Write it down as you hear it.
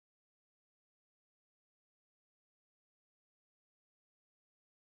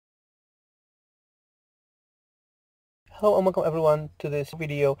Hello and welcome everyone to this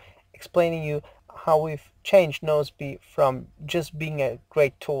video explaining you how we've changed Nozbe from just being a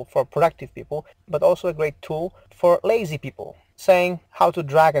great tool for productive people, but also a great tool for lazy people, saying how to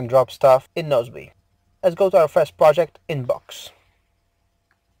drag and drop stuff in Nozbe. Let's go to our first project, Inbox.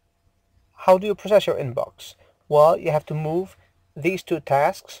 How do you process your inbox? Well, you have to move these two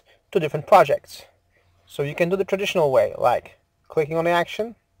tasks to different projects. So you can do the traditional way, like clicking on the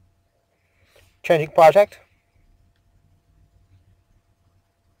action, changing project,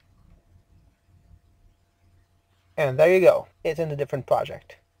 and there you go, it's in a different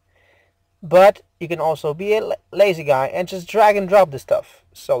project. But you can also be a lazy guy and just drag and drop the stuff.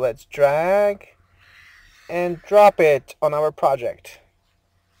 So let's drag and drop it on our project.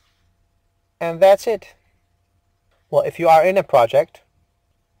 And that's it. Well, if you are in a project,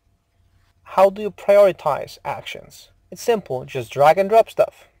 how do you prioritize actions? It's simple, just drag and drop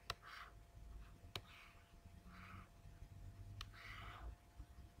stuff.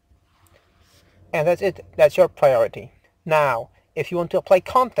 And that's it, that's your priority. Now, if you want to apply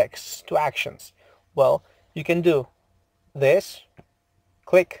contexts to actions, well, you can do this,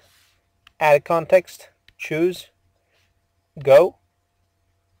 click, add a context, choose, go.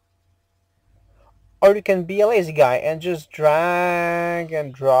 Or you can be a lazy guy and just drag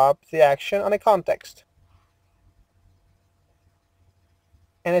and drop the action on a context.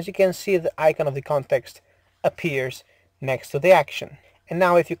 And as you can see, the icon of the context appears next to the action. And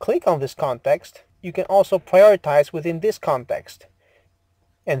now if you click on this context, you can also prioritize within this context.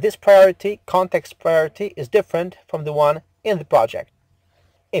 And this context priority, is different from the one in the project.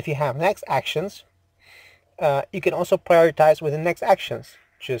 If you have next actions, you can also prioritize within next actions.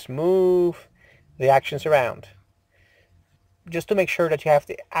 Just move the actions around, just to make sure that you have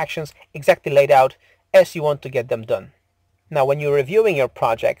the actions exactly laid out as you want to get them done. Now, when you're reviewing your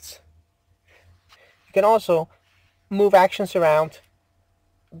projects, you can also move actions around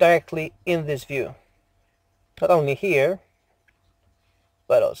directly in this view. Not only here,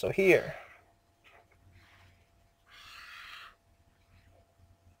 but also here.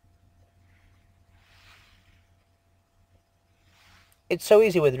 It's so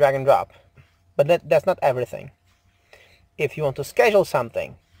easy with drag and drop, but that's not everything. If you want to schedule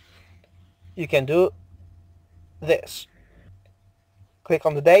something, you can do this. Click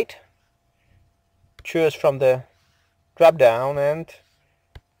on the date, choose from the drop down, and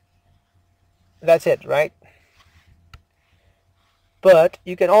that's it, right? But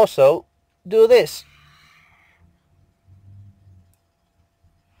you can also do this.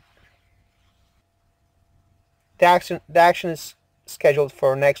 The action is scheduled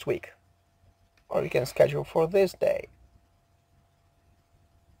for next week, or you can schedule for this day.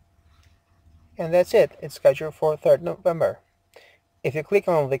 And that's it, it's scheduled for 3rd November. If you click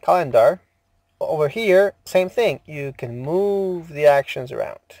on the calendar, over here, same thing, you can move the actions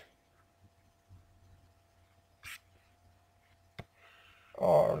around.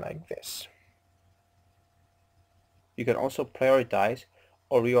 Or like this. You can also prioritize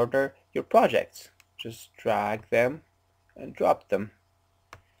or reorder your projects. Just drag them and drop them.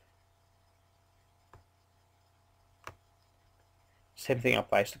 Same thing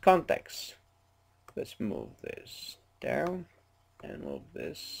applies to context. Let's move this down and move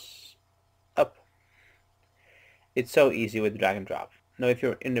this up. It's so easy with drag and drop. Now if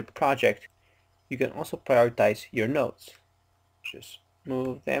you're in the project, you can also prioritize your nodes. Just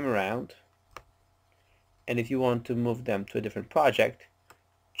move them around. And if you want to move them to a different project,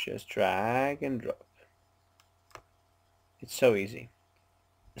 just drag and drop. It's so easy.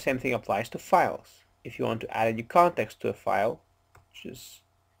 The same thing applies to files. If you want to add a new context to a file, just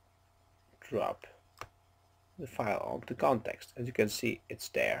drop the file onto context. As you can see, it's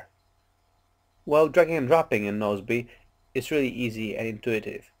there. Well, dragging and dropping in Nozbe is really easy and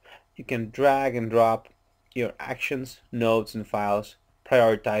intuitive. You can drag and drop your actions, nodes, and files,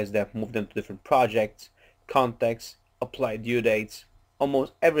 prioritize them, move them to different projects, contexts, apply due dates.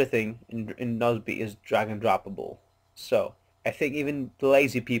 Almost everything in Nozbe is drag and droppable. So I think even the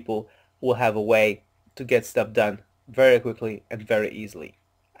lazy people will have a way to get stuff done very quickly and very easily.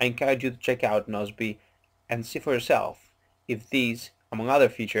 I encourage you to check out Nozbe and see for yourself if these, among other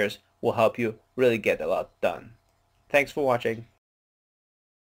features, will help you really get a lot done. Thanks for watching.